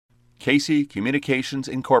Casey Communications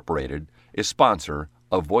Incorporated is sponsor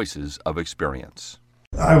of Voices of Experience.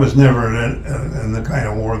 I was never in the kind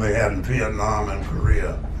of war they had in Vietnam and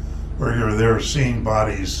Korea, where you're there seeing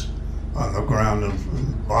bodies on the ground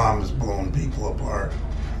and bombs blowing people apart.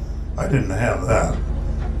 I didn't have that.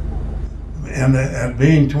 And at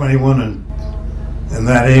being 21 and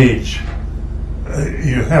that age,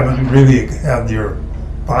 you haven't really had your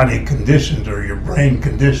body conditioned or your brain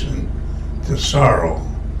conditioned to sorrow.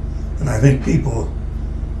 And I think people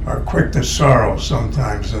are quick to sorrow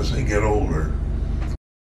sometimes as they get older.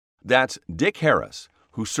 That's Dick Harris,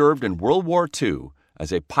 who served in World War II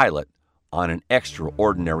as a pilot on an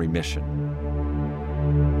extraordinary mission.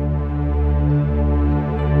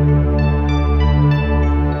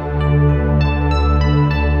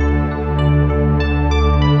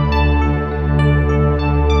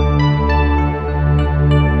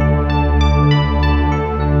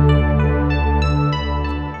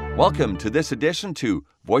 Welcome to this edition to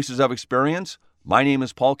Voices of Experience. My name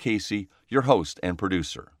is Paul Casey, your host and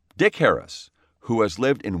producer. Dick Harris, who has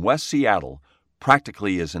lived in West Seattle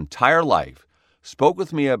practically his entire life, spoke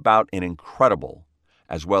with me about an incredible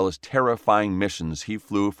as well as terrifying missions he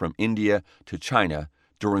flew from India to China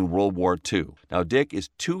during World War II. Now, Dick is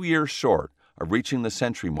 2 years short of reaching the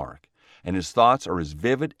century mark, and his thoughts are as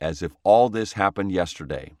vivid as if all this happened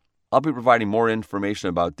yesterday. I'll be providing more information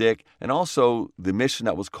about Dick and also the mission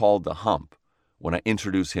that was called the Hump when I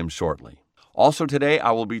introduce him shortly. Also today,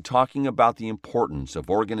 I will be talking about the importance of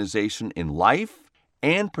organization in life,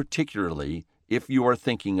 and particularly if you are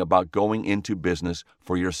thinking about going into business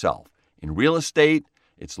for yourself. In real estate,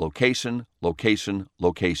 it's location, location,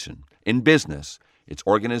 location. In business, it's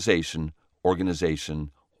organization,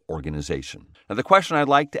 organization, organization. Now, the question I'd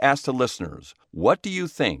like to ask the listeners, what do you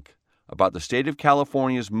think about the state of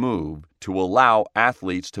California's move to allow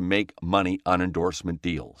athletes to make money on endorsement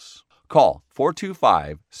deals? Call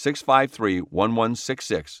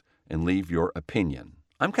 425-653-1166 and leave your opinion.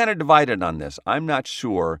 I'm kind of divided on this. I'm not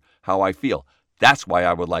sure how I feel. That's why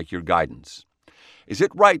I would like your guidance. Is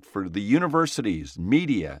it right for the universities,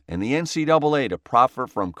 media, and the NCAA to profit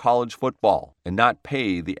from college football and not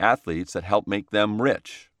pay the athletes that help make them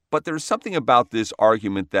rich? But there's something about this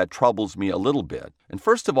argument that troubles me a little bit. And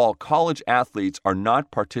first of all, college athletes are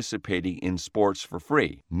not participating in sports for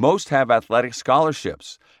free. Most have athletic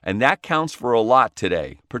scholarships, and that counts for a lot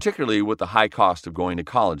today, particularly with the high cost of going to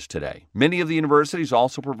college today. Many of the universities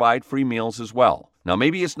also provide free meals as well. Now,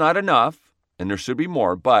 maybe it's not enough, and there should be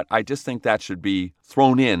more, but I just think that should be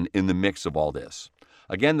thrown in the mix of all this.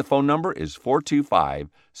 Again, the phone number is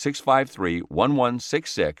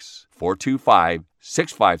 425-653-1166,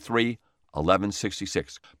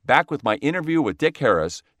 425-653-1166. Back with my interview with Dick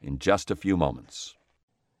Harris in just a few moments.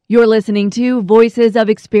 You're listening to Voices of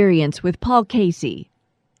Experience with Paul Casey.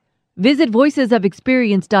 Visit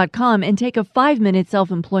voicesofexperience.com and take a 5-minute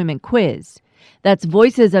self-employment quiz. That's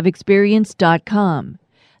voicesofexperience.com.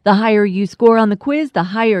 The higher you score on the quiz, the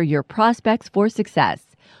higher your prospects for success.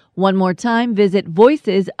 One more time, visit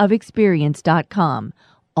voicesofexperience.com.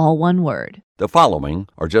 All one word. The following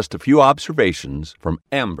are just a few observations from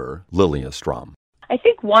Amber Liliestrom. I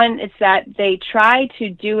think one is that they try to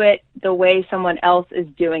do it the way someone else is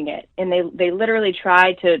doing it. And they literally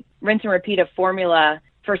try to rinse and repeat a formula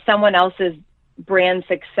for someone else's brand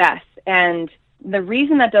success. And the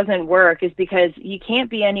reason that doesn't work is because you can't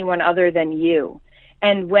be anyone other than you.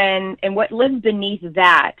 And what lives beneath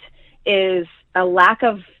that is a lack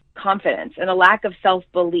of confidence and a lack of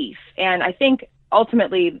self-belief. And I think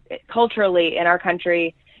ultimately, culturally in our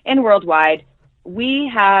country and worldwide,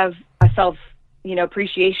 we have a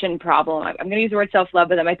appreciation problem. I'm going to use the word self-love,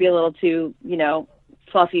 but that might be a little too,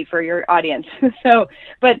 fluffy for your audience.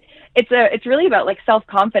 But it's really about like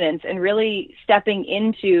self-confidence and really stepping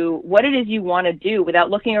into what it is you want to do without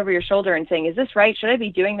looking over your shoulder and saying, is this right? Should I be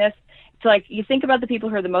doing this? It's like, you think about the people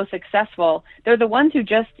who are the most successful. They're the ones who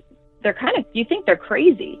you think they're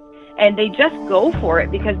crazy, and they just go for it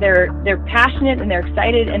because they're passionate and they're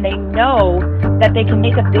excited and they know that they can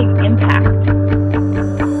make a big impact.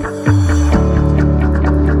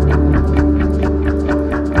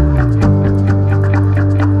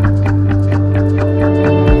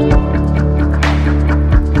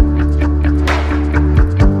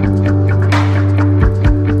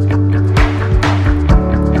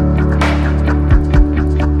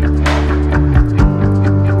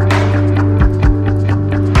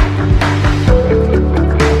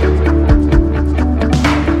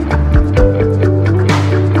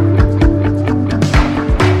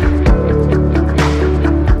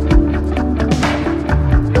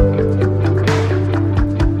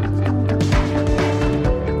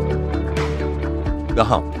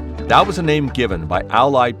 That was a name given by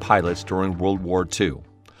Allied pilots during World War II.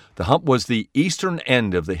 The hump was the eastern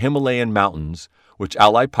end of the Himalayan mountains, which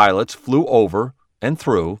Allied pilots flew over and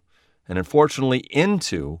through, and unfortunately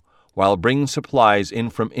into, while bringing supplies in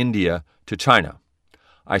from India to China.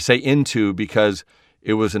 I say into because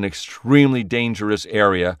it was an extremely dangerous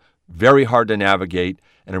area, very hard to navigate,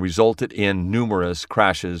 and it resulted in numerous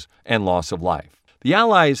crashes and loss of life. The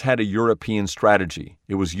Allies had a European strategy.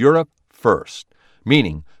 It was Europe first,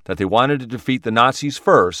 meaning that they wanted to defeat the Nazis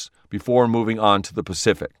first before moving on to the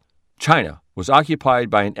Pacific. China was occupied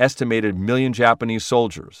by an estimated 1 million Japanese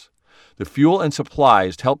soldiers. The fuel and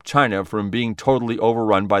supplies helped China from being totally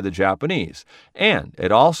overrun by the Japanese, and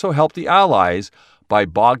it also helped the Allies by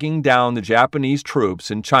bogging down the Japanese troops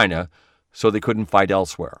in China so they couldn't fight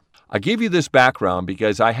elsewhere. I give you this background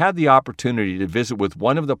because I had the opportunity to visit with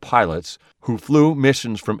one of the pilots who flew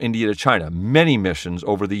missions from India to China, many missions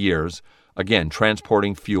over the years, again,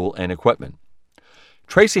 transporting fuel and equipment.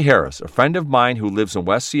 Tracy Harris, a friend of mine who lives in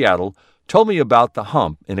West Seattle, told me about the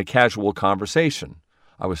hump in a casual conversation.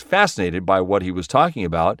 I was fascinated by what he was talking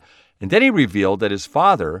about, and then he revealed that his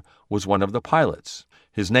father was one of the pilots.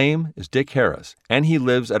 His name is Dick Harris, and he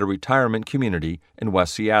lives at a retirement community in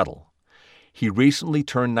West Seattle. He recently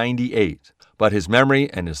turned 98, but his memory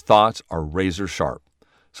and his thoughts are razor sharp.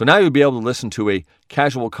 So now you'll be able to listen to a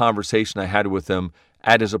casual conversation I had with him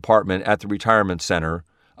at his apartment at the retirement center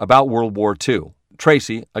about World War II.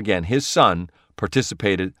 Tracy, again, his son,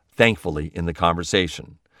 participated thankfully in the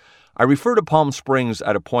conversation. I refer to Palm Springs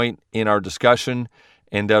at a point in our discussion,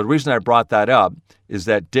 and the reason I brought that up is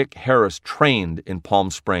that Dick Harris trained in Palm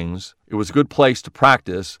Springs. It was a good place to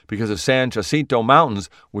practice because the San Jacinto Mountains,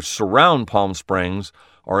 which surround Palm Springs,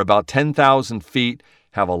 are about 10,000 feet,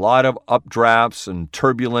 have a lot of updrafts and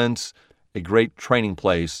turbulence, a great training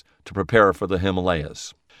place to prepare for the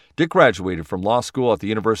Himalayas. Dick graduated from law school at the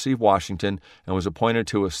University of Washington and was appointed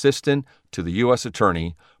to assistant to the U.S.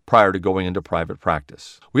 Attorney prior to going into private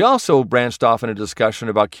practice. We also branched off in a discussion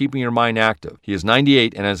about keeping your mind active. He is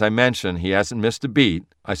 98, and as I mentioned, he hasn't missed a beat.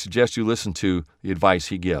 I suggest you listen to the advice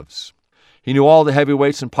he gives. He knew all the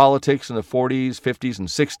heavyweights in politics in the 40s, 50s, and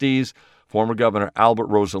 60s, former Governor Albert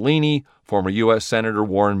Rossellini, former U.S. Senator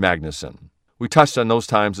Warren Magnuson. We touched on those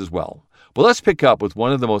times as well. But let's pick up with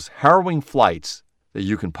one of the most harrowing flights that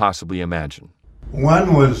you can possibly imagine.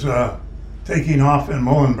 One was taking off in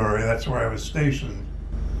Mohenburi, that's where I was stationed,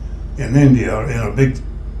 in India, in a big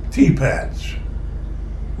tea patch.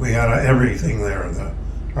 We had everything there,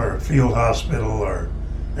 our field hospital, our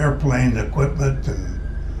airplane equipment, and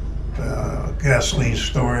gasoline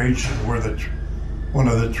storage, and where one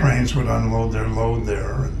of the trains would unload their load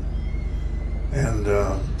there. And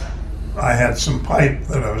I had some pipe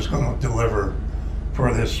that I was going to deliver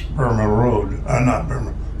for this Lido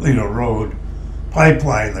Road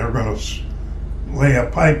pipeline. They were going to lay a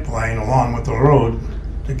pipeline along with the road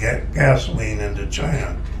to get gasoline into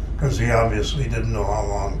China, because he obviously didn't know how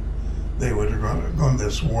long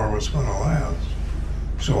this war was going to last.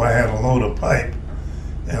 So I had a load of pipe,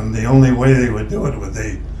 and the only way they would do it was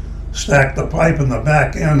they stacked the pipe in the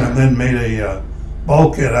back end and then made a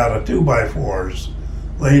bulkhead out of 2x4s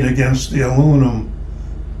laid against the aluminum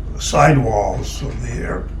sidewalls of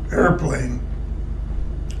the airplane.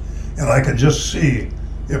 And I could just see,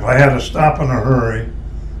 if I had to stop in a hurry,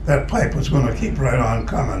 that pipe was going to keep right on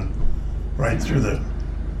coming, right through the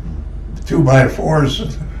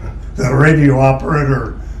 2x4s, the radio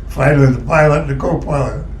operator fighting the pilot and the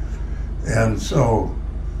co-pilot. And so,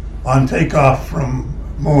 on takeoff from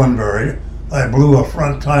Mohenburi, I blew a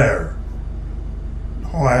front tire.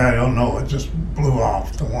 Why, I don't know, it just blew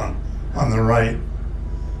off, the one on the right.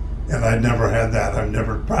 And I'd never had that, I've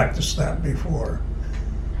never practiced that before.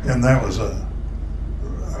 And that was a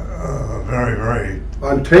very, very...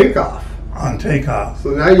 On takeoff? On takeoff. So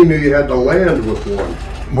now you knew you had to land with one.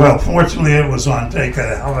 Well, fortunately it was on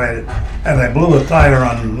takeoff. And I blew a tire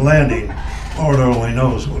on landing, Lord only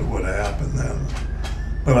knows what would have happened then.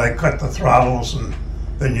 But I cut the throttles, and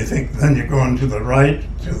then you're going to the right,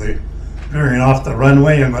 veering off the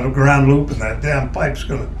runway, and got a ground loop, and that damn pipe's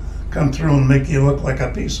going to come through and make you look like a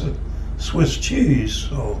piece of Swiss cheese.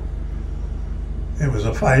 So it was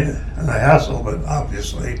a fight and a hassle, but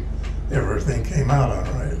obviously everything came out all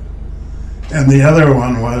right. And the other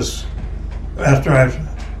one was after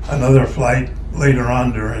another flight later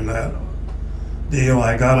on during that deal,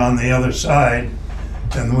 I got on the other side,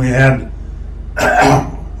 and we had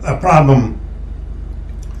a problem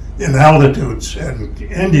in altitudes. In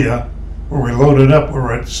India, where we loaded up, we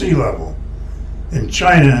were at sea level. In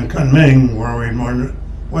China and Kunming, where we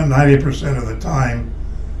went 90% of the time,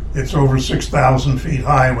 it's over 6,000 feet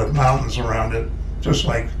high with mountains around it, just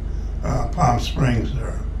like Palm Springs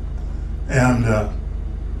there. And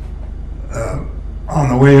on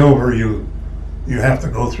the way over, you have to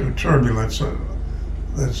go through turbulence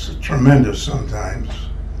that's tremendous sometimes.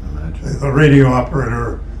 Imagine. The radio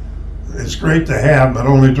operator is great to have, but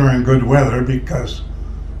only during good weather, because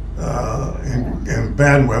in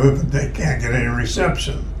bad weather they can't get any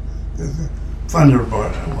reception. The thunder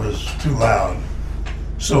was too loud.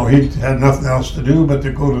 So he had nothing else to do but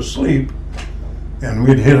to go to sleep, and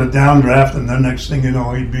we'd hit a downdraft, and the next thing you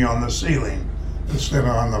know, he'd be on the ceiling instead of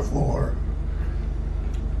on the floor.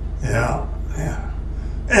 Yeah.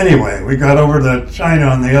 Anyway, we got over to China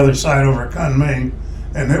on the other side over Kunming,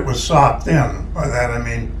 and it was socked in. By that I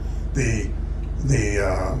mean the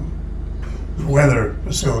weather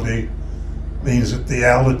facility means that the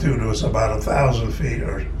altitude was about 1,000 feet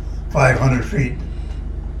or 500 feet,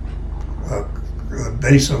 the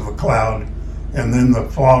base of the cloud, and then the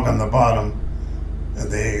fog on the bottom.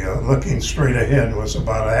 The looking straight ahead was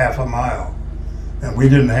about a half a mile, and we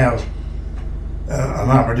didn't have an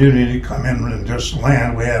opportunity to come in and just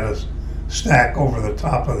land. We had to stack over the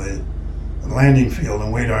top of the landing field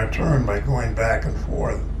and wait our turn by going back and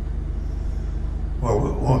forth.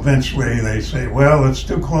 Well, eventually they say, well, it's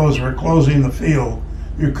too close, we're closing the field.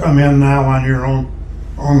 You come in now on your own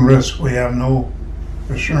risk. We have no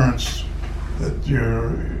assurance that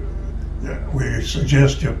we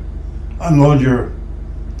suggest you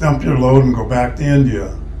dump your load and go back to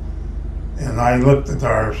India. And I looked at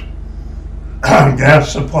our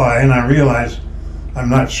gas supply and I realized I'm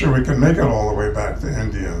not sure we can make it all the way back to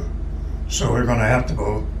India. So we're going to have to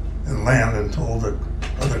go and land, and told the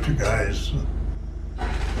other two guys,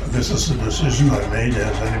 this is the decision I made.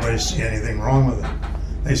 Does anybody see anything wrong with it?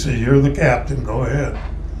 They said, you're the captain, go ahead.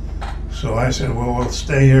 So I said, well, we'll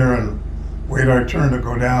stay here and wait our turn to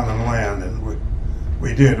go down and land. And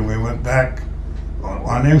we did. We went back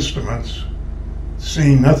on instruments,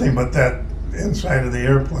 seeing nothing but that inside of the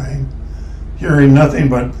airplane, hearing nothing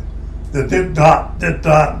but the dit-dot,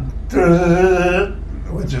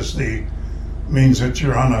 which is means that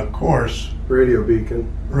you're on a course. Radio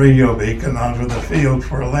beacon onto the field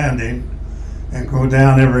for a landing, and go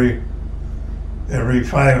down every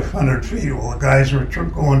 500 feet. Well, the guys were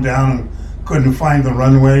going down and couldn't find the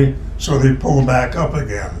runway, so they pulled back up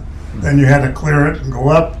again. Then you had to clear it and go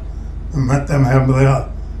up and let them have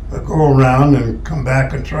the go around and come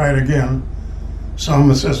back and try it again.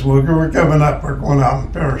 Someone says, well, we're giving up, we're going out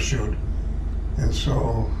in parachute. And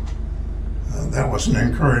so that wasn't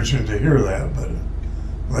encouraging to hear that, but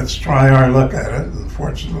let's try our luck at it. And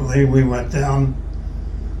fortunately, we went down,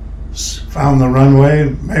 found the runway,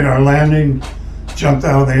 made our landing, jumped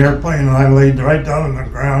out of the airplane, and I laid right down on the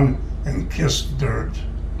ground and kissed dirt.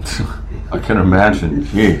 I can imagine.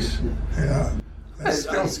 Jeez. Yeah. It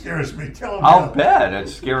still scares me. Tell them. I'll bet.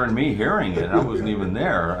 It's scaring me hearing it. I wasn't even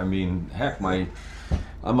there. I mean, heck,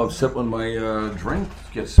 I'm upset when my drink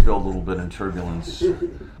gets spilled a little bit in turbulence.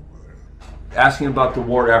 Asking about the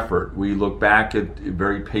war effort, we look back at a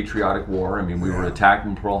very patriotic war. I mean, we were attacked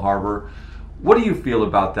in Pearl Harbor. What do you feel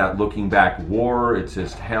about that, looking back? War, it's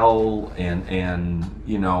just hell, and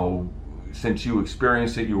you know, since you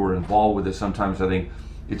experienced it, you were involved with it, sometimes I think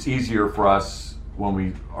it's easier for us when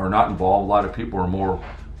we are not involved. A lot of people are more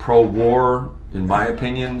pro-war, in my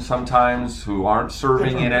opinion, sometimes, who aren't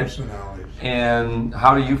serving in it. And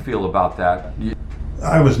how do you feel about that?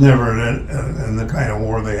 I was never in the kind of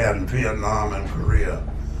war they had in Vietnam and Korea,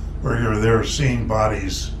 where you're there seeing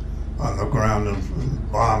bodies on the ground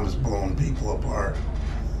and bombs blowing people apart.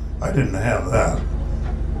 I didn't have that.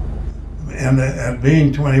 And at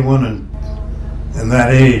being 21 and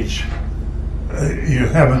that age, you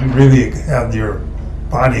haven't really had your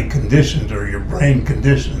body conditioned or your brain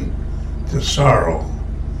conditioned to sorrow.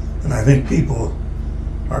 And I think people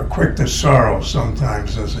are quick to sorrow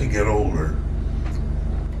sometimes as they get older.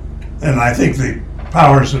 And I think the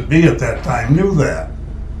powers that be at that time knew that.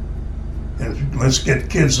 And let's get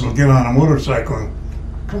kids that'll get on a motorcycle and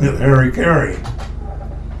commit hara-kiri.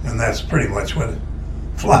 And that's pretty much what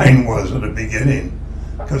flying was at the beginning,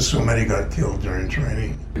 because so many got killed during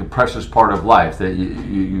training. The precious part of life that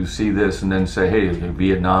you see this and then say, hey,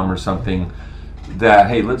 Vietnam or something, that,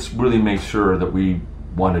 hey, let's really make sure that we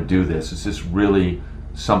want to do this. Is this really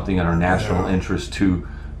something in our national interest to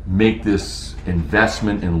make this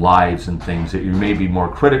investment in lives and things, that you may be more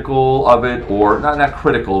critical of it, or not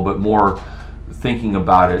critical, but more thinking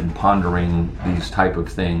about it and pondering these type of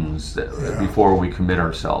things before we commit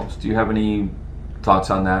ourselves? Do you have any thoughts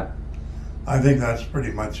on that? I think that's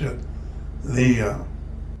pretty much it.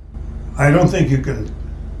 I don't think you can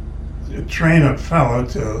train a fellow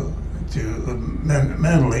to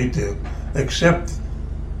mentally to accept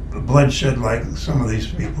bloodshed like some of these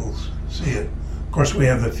people see it. Of course, we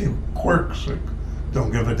have the few quirks that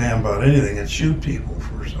don't give a damn about anything and shoot people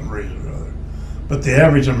for some reason or other. But the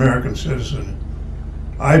average American citizen,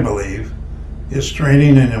 I believe, his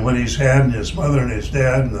training and what he's had, and his mother and his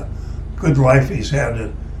dad, and the good life he's had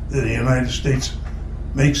in the United States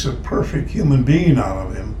makes a perfect human being out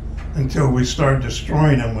of him until we start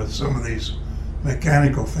destroying him with some of these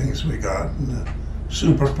mechanical things we got and the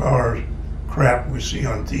superpower crap we see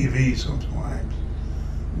on TV sometimes.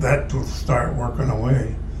 That will start working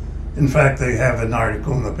away. In fact, they have an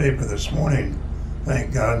article in the paper this morning,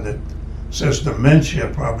 thank God, that says dementia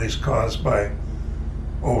probably is caused by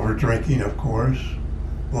over drinking, of course,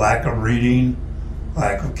 lack of reading,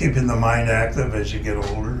 lack of keeping the mind active as you get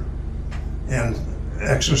older, and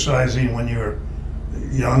exercising when you're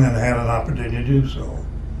young and had an opportunity to do so.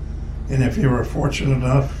 And if you were fortunate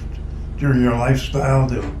enough during your lifestyle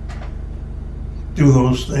to do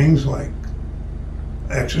those things like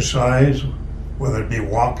exercise, whether it be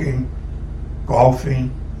walking,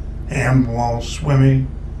 golfing, handball, swimming,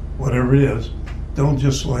 whatever it is, don't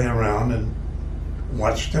just lay around and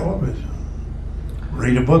watch television.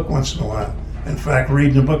 Read a book once in a while. In fact,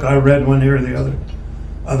 reading a book, I read one here the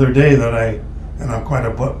other day that and I'm quite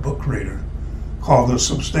a book reader, called The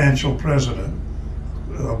Substantial President,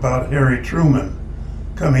 about Harry Truman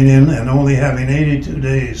coming in and only having 82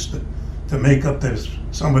 days to make up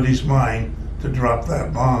somebody's mind to drop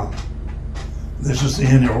that bomb. This is the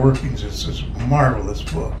inner workings. It's this marvelous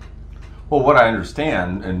book. Well, what I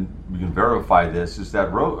understand, and you can verify this, is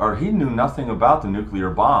that he knew nothing about the nuclear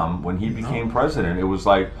bomb when he became president. It was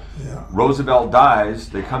like Roosevelt dies,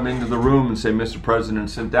 they come into the room and say, "Mr. President,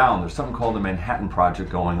 sit down. There's something called the Manhattan Project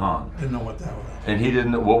going on." Didn't know what that was. And he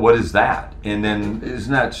didn't know, what is that? And then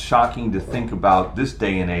isn't that shocking to think about this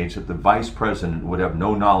day and age that the vice president would have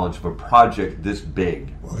no knowledge of a project this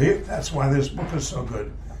big? Well, that's why this book is so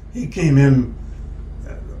good. He came in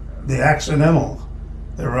the accidental.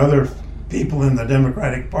 There were other people in the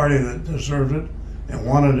Democratic Party that deserved it and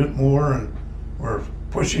wanted it more and were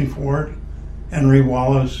pushing for it. Henry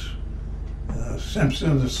Wallace,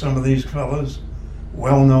 Simpson, some of these fellas,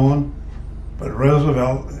 well known. But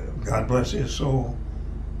Roosevelt, God bless his soul,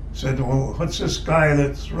 said, "Well, what's this guy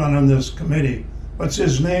that's running this committee? What's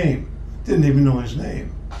his name?" Didn't even know his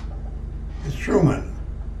name. It's Truman.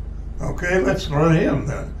 Okay, let's run him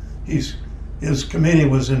then. His committee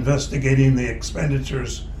was investigating the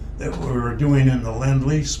expenditures that we were doing in the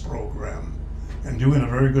Lend-Lease program and doing a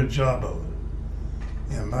very good job of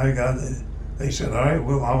it. And my God, they said, "All right,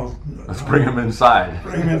 well, let's bring him inside."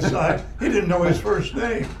 Bring him inside. He didn't know his first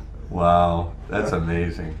name. Wow, that's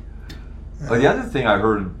amazing. But the other thing I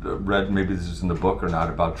read, maybe this is in the book or not,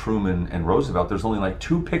 about Truman and Roosevelt, there's only like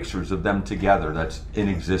 2 pictures of them together that's in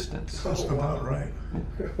existence. That's about right.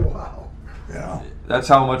 Wow. Yeah. That's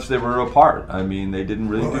how much they were apart. I mean, they didn't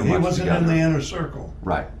really do much together. He wasn't in the inner circle.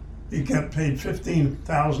 Right. He got paid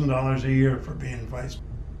 $15,000 a year for being vice.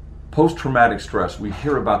 Post-traumatic stress, we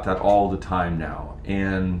hear about that all the time now.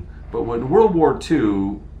 But when World War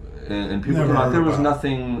II, and people come out, there was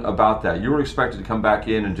nothing about that. You were expected to come back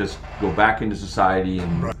in and just go back into society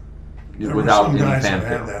and without any fanfare. There were some guys that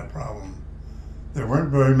had that problem. There weren't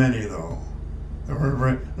very many, though. There weren't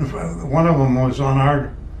very. One of them was on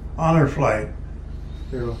our honor flight.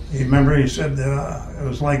 Yeah. He said it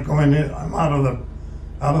was like going in. I'm out of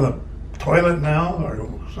the toilet now, or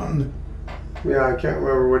something. Yeah, I can't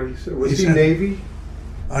remember what he said. Was he Navy?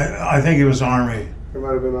 I think he was Army. It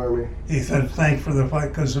might have been Army. He said, "Thank for the fight,"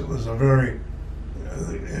 because it was a very.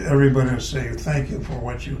 Everybody would say, "Thank you for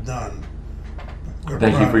what you've done."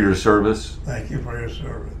 Thank you for your service. Thank you for your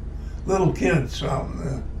service. Little kids,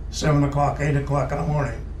 7 o'clock, 8 o'clock in the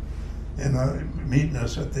morning, meeting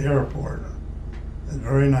us at the airport. It's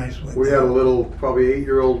very nice. We had a little, probably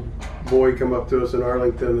 8-year-old boy come up to us in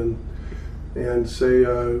Arlington and say,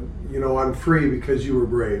 "I'm free because you were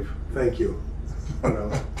brave. Thank you."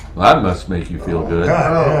 Well, that must make you feel good.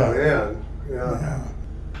 God, man. Yeah.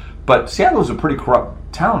 But Seattle was a pretty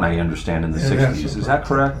corrupt town, I understand, in the 60s. Is that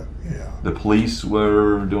correct? Yeah. The police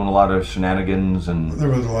were doing a lot of shenanigans and... There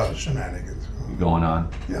was a lot of shenanigans going on.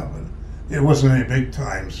 Yeah, but it wasn't any big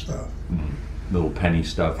time stuff. Mm-hmm. Little penny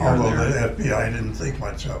stuff here Although and there. the FBI didn't think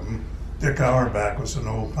much of them. Dick Auerbach was an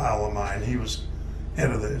old pal of mine. He was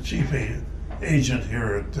head of the chief agent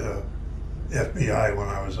here at FBI when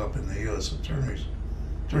I was up in the U.S.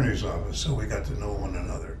 Attorney's office, so we got to know one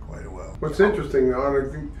another quite well. What's interesting,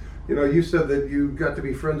 you said that you got to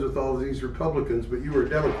be friends with all of these Republicans, but you were a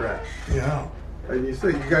Democrat. Yeah. And you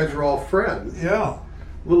said you guys were all friends. Yeah.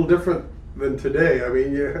 A little different than today. I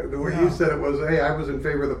mean, the way Yeah. you said it was, hey, I was in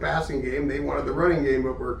favor of the passing game. They wanted the running game,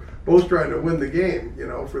 but we're both trying to win the game,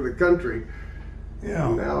 for the country. Yeah.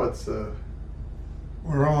 And now it's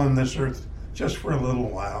We're all on this earth just for a little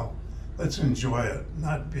while. Let's enjoy it,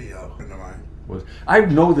 not be a friend of mine. I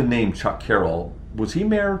know the name Chuck Carroll. Was he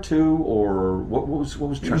mayor too, or what was He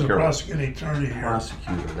Chuck was a Carroll? prosecuting attorney here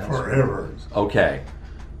Prosecutor. That's what it forever. was. Okay,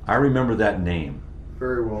 I remember that name.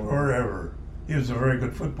 very well known. Forever. He was a very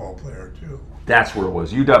good football player, too. That's where it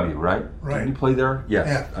was. UW, right? Right. Didn't he play there? Yes,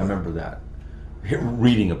 Yeah. I remember that.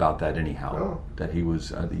 Reading about that anyhow, Oh. that he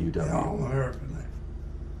was at the UW. Yeah, All-American.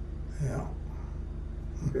 Yeah.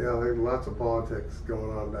 Yeah, there were lots of politics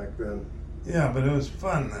going on back then. Yeah, but it was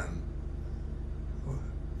fun then.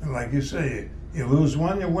 And like you say, you lose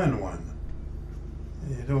one, you win one.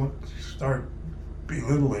 You don't start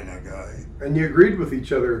belittling a guy. And you agreed with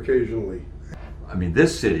each other occasionally. I mean,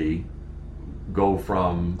 this city go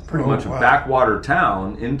from pretty Oh, much a wow. backwater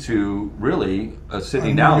town into really a city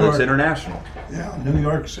New now that's York. international. Yeah, New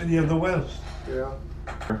York City of the West. Yeah.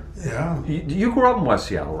 Yeah, You grew up in West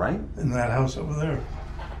Seattle, right? in that house over there.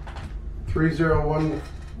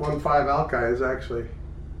 30115 Alki is actually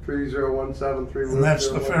 301731. And that's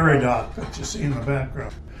the ferry dock that you see in the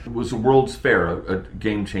background. Was the World's Fair a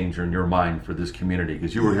game changer in your mind for this community?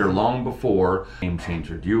 Because you were here long before Game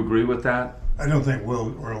Changer. Do you agree with that? I don't think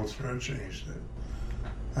World's Fair changed it.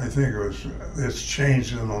 I think it's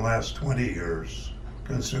changed in the last 20 years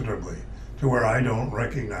considerably to where I don't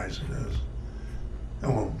recognize it as.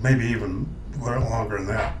 And well, maybe even longer than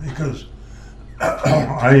that, because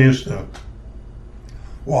I used to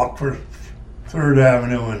walk for 3rd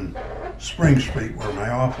Avenue and Spring Street, where my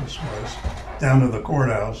office was, down to the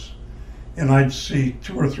courthouse, and I'd see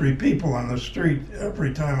 2 or 3 people on the street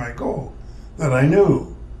every time I go that I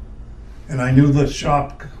knew. And I knew the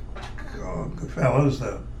shop fellas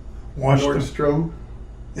that washed them. Nordstrom.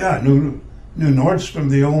 Yeah, I knew Nordstrom,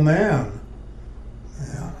 the old man.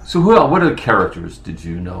 Yeah. So what other characters did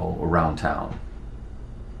you know around town?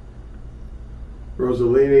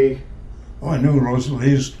 Rossellini. Oh, I knew Rosalie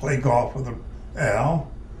used to play golf with Al.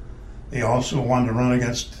 He also wanted to run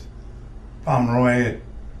against Pomeroy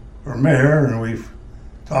for mayor, and we've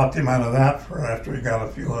talked him out of that for after he got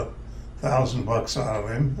a few $1,000 out of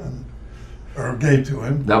him, or gave to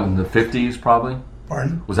him. That was in the 50s, probably?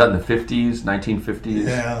 Pardon? Was that in the 50s, 1950s?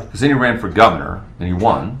 Yeah. Because then he ran for governor, and he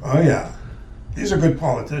won. Oh yeah, he's a good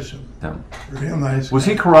politician. Yeah. Real nice. Was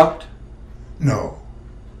guy. he corrupt? No.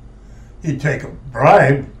 He'd take a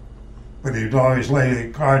bribe, but he'd always lay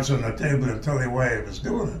the cards on the table until he was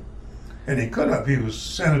doing it. And he could have. He was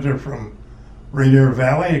senator from Rainier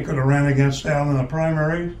Valley. He could have ran against Al in the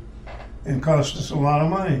primary and cost us a lot of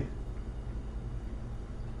money.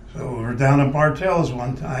 So we were down at Bartell's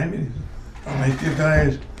one time. I'll make you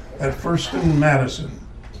guys at First and Madison,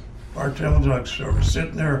 Bartell Drugstore. We're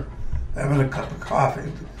sitting there having a cup of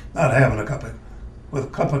coffee. Not having a cup of, with a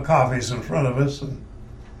cup of coffees in front of us, and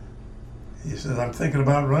he says, "I'm thinking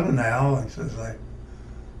about running now." He says, "I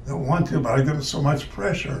don't want to, but I get so much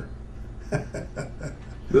pressure."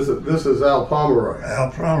 This is Al Pomeroy. Al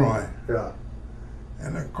Pomeroy. Yeah.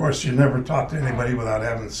 And of course, you never talk to anybody without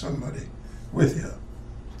having somebody with you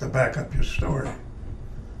to back up your story.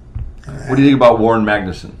 What do you think about Warren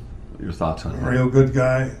Magnuson? Your thoughts on A him? real good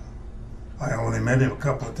guy. I only met him a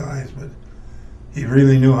couple of times, but he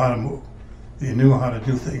really knew how to move. He knew how to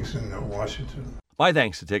do things in Washington. My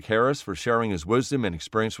thanks to Dick Harris for sharing his wisdom and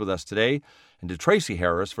experience with us today, and to Tracy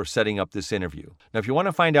Harris for setting up this interview. Now, if you want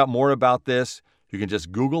to find out more about this, you can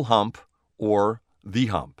just Google Hump or The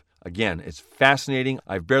Hump. Again, it's fascinating.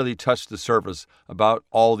 I've barely touched the surface about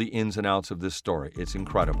all the ins and outs of this story. It's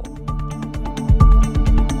incredible.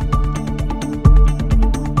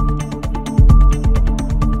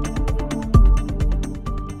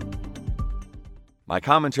 My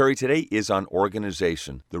commentary today is on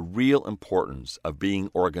organization, the real importance of being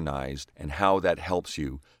organized and how that helps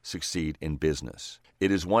you succeed in business. It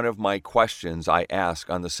is one of my questions I ask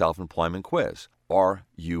on the self-employment quiz. Are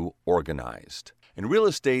you organized? In real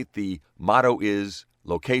estate, the motto is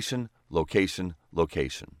location, location,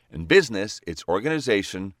 location. In business, it's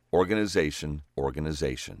organization, organization,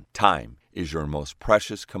 organization. Time is your most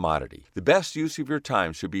precious commodity. The best use of your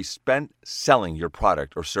time should be spent selling your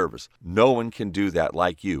product or service. No one can do that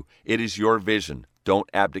like you. It is your vision. Don't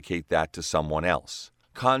abdicate that to someone else.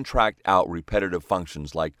 Contract out repetitive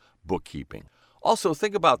functions like bookkeeping. Also,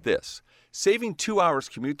 think about this. Saving 2 hours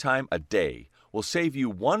commute time a day will save you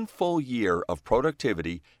 1 full year of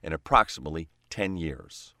productivity in approximately 10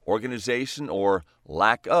 years. Organization or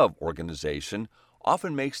lack of organization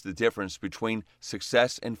often makes the difference between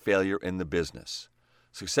success and failure in the business.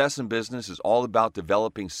 Success in business is all about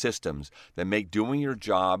developing systems that make doing your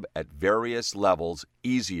job at various levels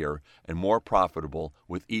easier and more profitable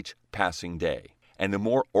with each passing day. And the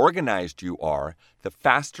more organized you are, the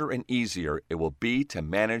faster and easier it will be to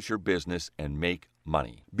manage your business and make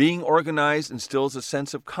money. Being organized instills a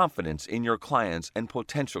sense of confidence in your clients and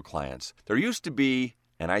potential clients. There used to be,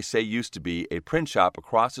 and I say used to be, a print shop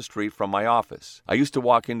across the street from my office. I used to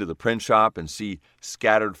walk into the print shop and see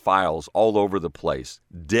scattered files all over the place,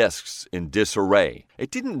 discs in disarray.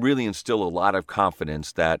 It didn't really instill a lot of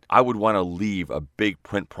confidence that I would want to leave a big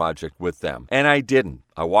print project with them. And I didn't.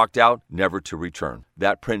 I walked out, never to return.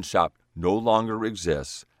 That print shop no longer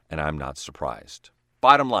exists, and I'm not surprised.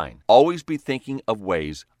 Bottom line, always be thinking of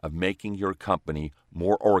ways of making your company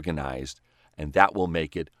more organized, and that will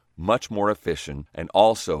make it much more efficient and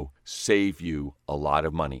also save you a lot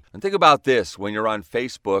of money. And think about this when you're on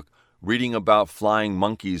Facebook reading about flying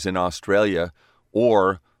monkeys in Australia,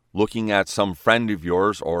 or looking at some friend of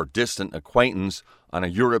yours or distant acquaintance on a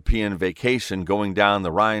European vacation going down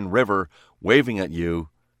the Rhine River waving at you.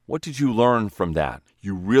 What did you learn from that?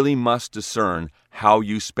 You really must discern how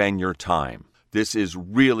you spend your time. This is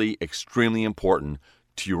really extremely important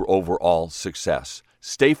to your overall success.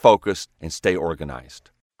 Stay focused and stay organized.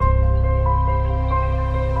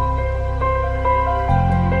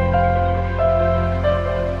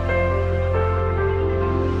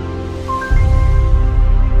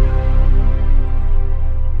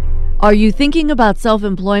 Are you thinking about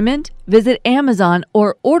self-employment? Visit Amazon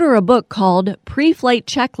or order a book called Pre-Flight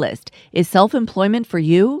Checklist. Is self-employment for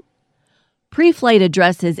you? Pre-Flight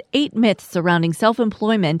addresses 8 myths surrounding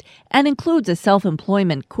self-employment and includes a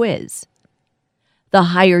self-employment quiz. The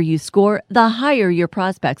higher you score, the higher your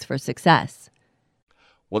prospects for success.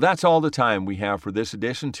 Well, that's all the time we have for this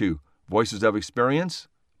edition to Voices of Experience.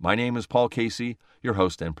 My name is Paul Casey, your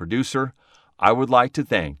host and producer. I would like to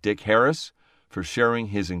thank Dick Harris for sharing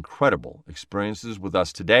his incredible experiences with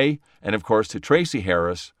us today, and of course to Tracy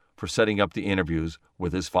Harris for setting up the interviews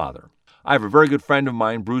with his father. I have a very good friend of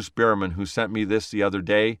mine, Bruce Bierman, who sent me this the other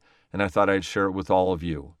day, and I thought I'd share it with all of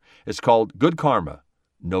you. It's called Good Karma,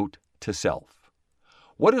 Note to Self.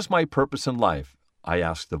 What is my purpose in life? I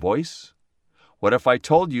asked the voice. What if I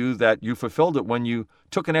told you that you fulfilled it when you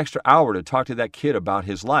took an extra hour to talk to that kid about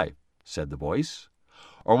his life? Said the voice.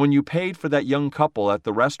 Or when you paid for that young couple at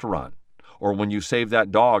the restaurant? Or when you saved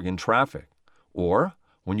that dog in traffic? Or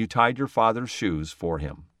when you tied your father's shoes for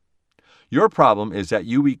him? Your problem is that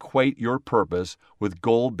you equate your purpose with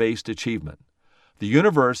goal-based achievement. The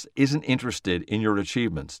universe isn't interested in your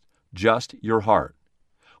achievements, just your heart.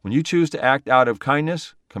 When you choose to act out of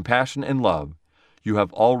kindness, compassion, and love, you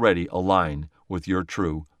have already aligned with your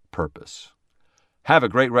true purpose. Have a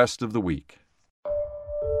great rest of the week.